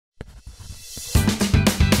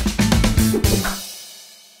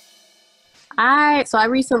I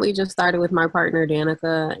recently just started with my partner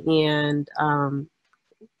Danica, and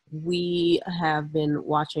we have been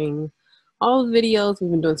watching all the videos.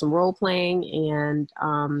 We've been doing some role playing, and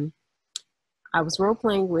I was role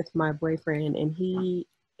playing with my boyfriend, and he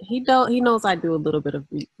knows I do a little bit of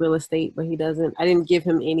real estate, but he doesn't. I didn't give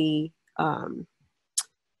him any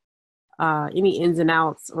ins and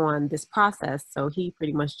outs on this process, so he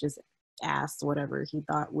pretty much just asked whatever he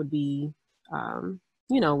thought would be,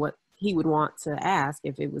 what he would want to ask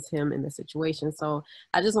if it was him in the situation. So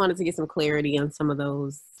I just wanted to get some clarity on some of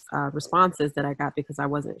those responses that I got, because I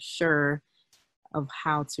wasn't sure of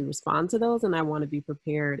how to respond to those, and I want to be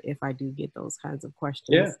prepared if I do get those kinds of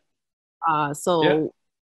questions. Yeah.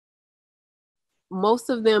 Most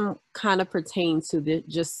of them kind of pertain to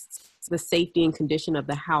just the safety and condition of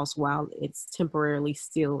the house while it's temporarily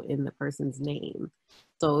still in the person's name.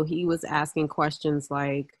 So he was asking questions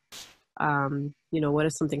like, what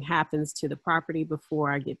if something happens to the property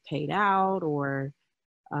before I get paid out? Or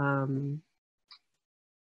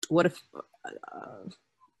what if...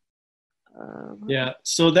 Yeah,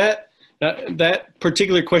 so that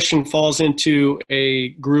particular question falls into a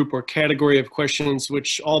group or category of questions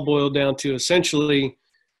which all boil down to essentially,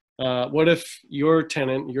 what if your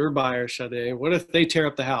tenant, your buyer, what if they tear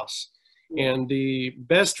up the house? And the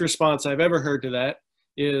best response I've ever heard to that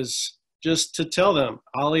is just to tell them,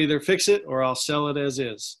 I'll either fix it or I'll sell it as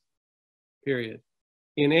is, period.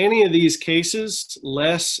 In any of these cases,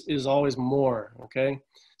 less is always more, okay?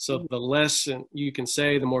 So the less you can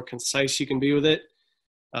say, the more concise you can be with it.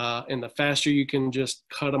 And the faster you can just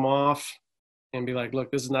cut them off and be like,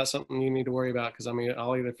 look, this is not something you need to worry about, because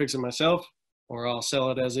I'll either fix it myself or I'll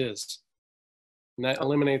sell it as is. And that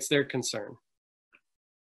eliminates their concern.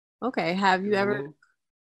 Okay. Have you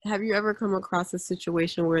ever come across a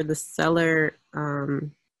situation where the seller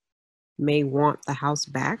may want the house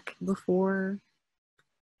back before?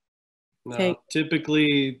 No,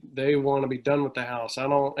 typically they want to be done with the house. I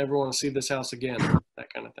don't ever want to see this house again,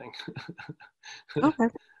 that kind of thing. Okay.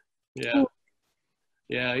 Yeah. Cool.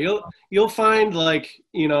 Yeah. You'll find, like,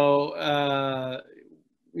 when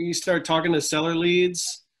you start talking to seller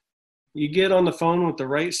leads, you get on the phone with the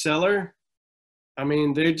right seller. I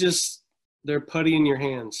mean, they're putty in your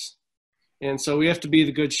hands. And so we have to be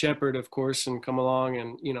the good shepherd, of course, and come along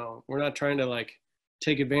and, we're not trying to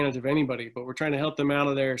take advantage of anybody, but we're trying to help them out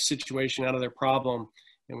of their situation, out of their problem.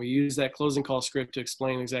 And we use that closing call script to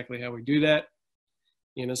explain exactly how we do that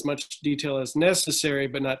in as much detail as necessary,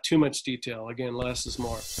 but not too much detail. Again, less is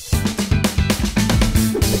more.